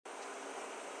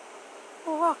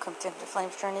Welcome to the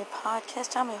Flames Journey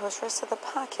podcast. I'm your host, Rissa, the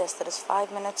podcast that is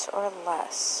 5 minutes or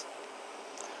less.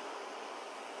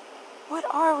 What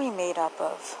are we made up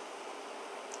of?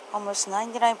 Almost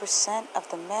 99% of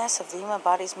the mass of the human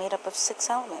body is made up of 6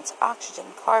 elements: oxygen,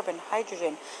 carbon,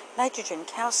 hydrogen, nitrogen,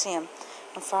 calcium,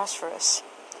 and phosphorus.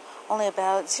 Only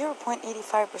about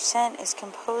 0.85% is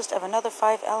composed of another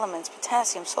 5 elements: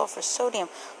 potassium, sulfur, sodium,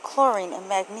 chlorine, and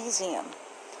magnesium.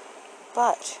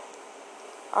 But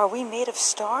are we made of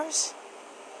stars?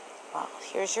 Well,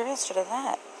 here's your answer to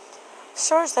that.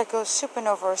 Stars that go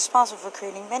supernova are responsible for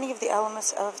creating many of the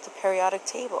elements of the periodic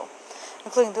table,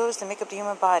 including those that make up the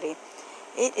human body.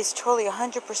 It is totally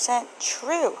 100%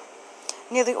 true.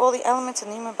 Nearly all the elements in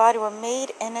the human body were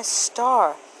made in a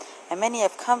star, and many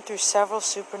have come through several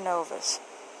supernovas.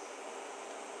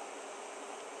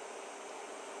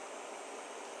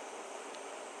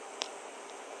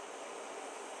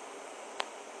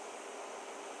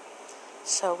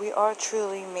 So we are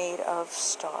truly made of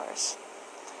stars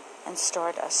and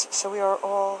stardust. So we are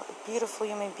all beautiful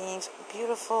human beings,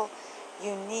 beautiful,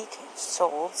 unique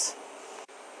souls,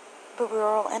 but we are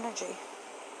all energy.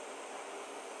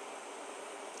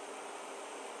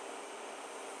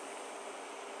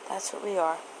 That's what we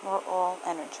are. We're all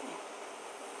energy.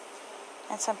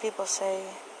 And some people say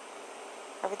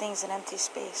everything's an empty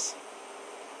space,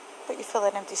 but you fill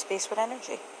that empty space with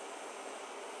energy.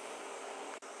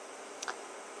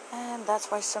 And that's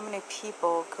why so many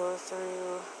people go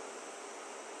through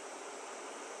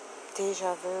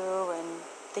deja vu and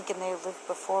thinking they lived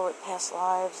before with past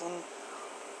lives and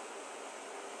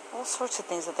all sorts of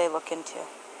things that they look into.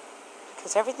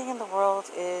 Because everything in the world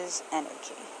is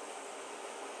energy.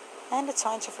 And it's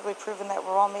scientifically proven that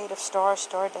we're all made of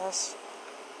stardust.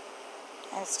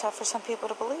 And it's tough for some people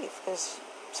to believe because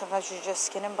sometimes you're just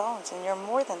skin and bones and you're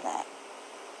more than that.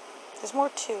 There's more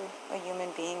to a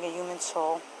human being, a human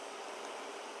soul,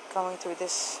 going through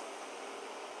this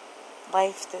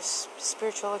life, this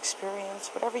spiritual experience,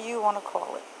 whatever you want to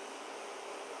call it.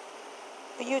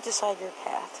 But you decide your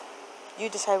path. You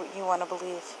decide what you want to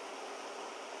believe.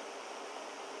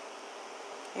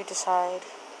 You decide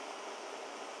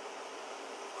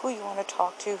who you want to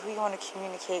talk to, who you want to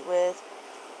communicate with,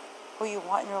 who you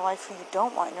want in your life, who you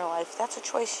don't want in your life. That's a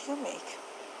choice you make.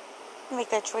 You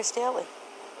make that choice daily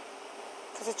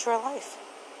because it's your life.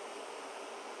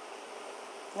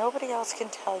 Nobody else can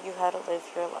tell you how to live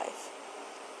your life.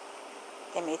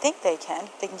 They may think they can.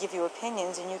 They can give you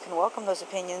opinions and you can welcome those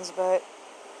opinions, but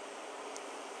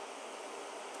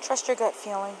trust your gut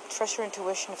feeling. Trust your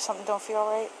intuition. If something don't feel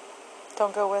right,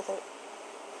 don't go with it.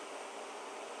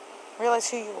 Realize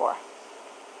who you are.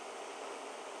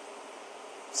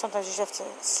 Sometimes you just have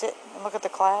to sit and look at the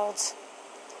clouds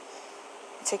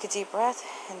and take a deep breath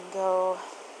and go,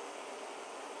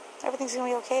 everything's going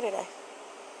to be okay today.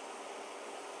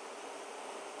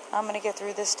 I'm going to get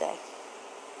through this day.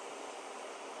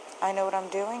 I know what I'm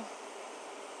doing.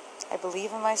 I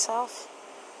believe in myself.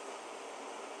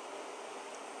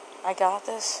 I got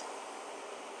this.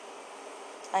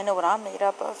 I know what I'm made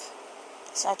up of.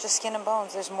 It's not just skin and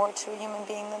bones. There's more to a human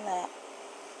being than that.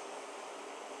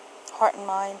 Heart and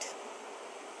mind.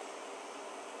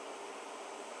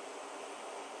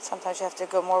 Sometimes you have to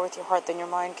go more with your heart than your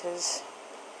mind because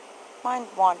mind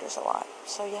wanders a lot.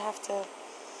 So you have to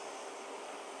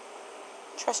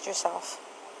trust yourself.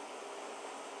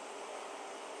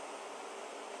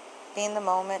 Be in the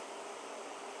moment.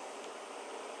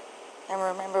 And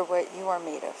remember what you are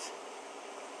made of.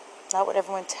 Not what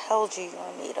everyone tells you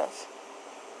are made of.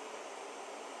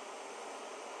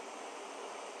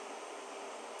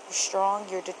 You're strong,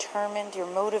 you're determined,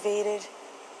 you're motivated.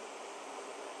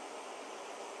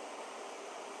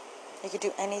 You can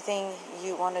do anything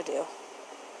you want to do.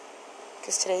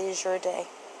 Because today is your day.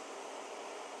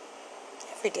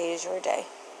 Every day is your day.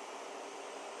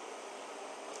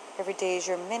 Every day is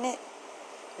your minute,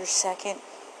 your second,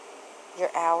 your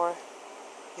hour,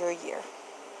 your year.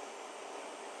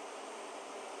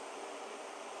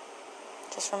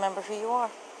 Just remember who you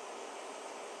are.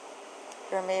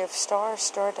 You're made of stars,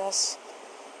 stardust,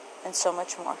 and so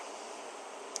much more.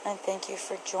 And thank you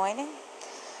for joining,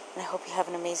 and I hope you have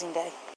an amazing day.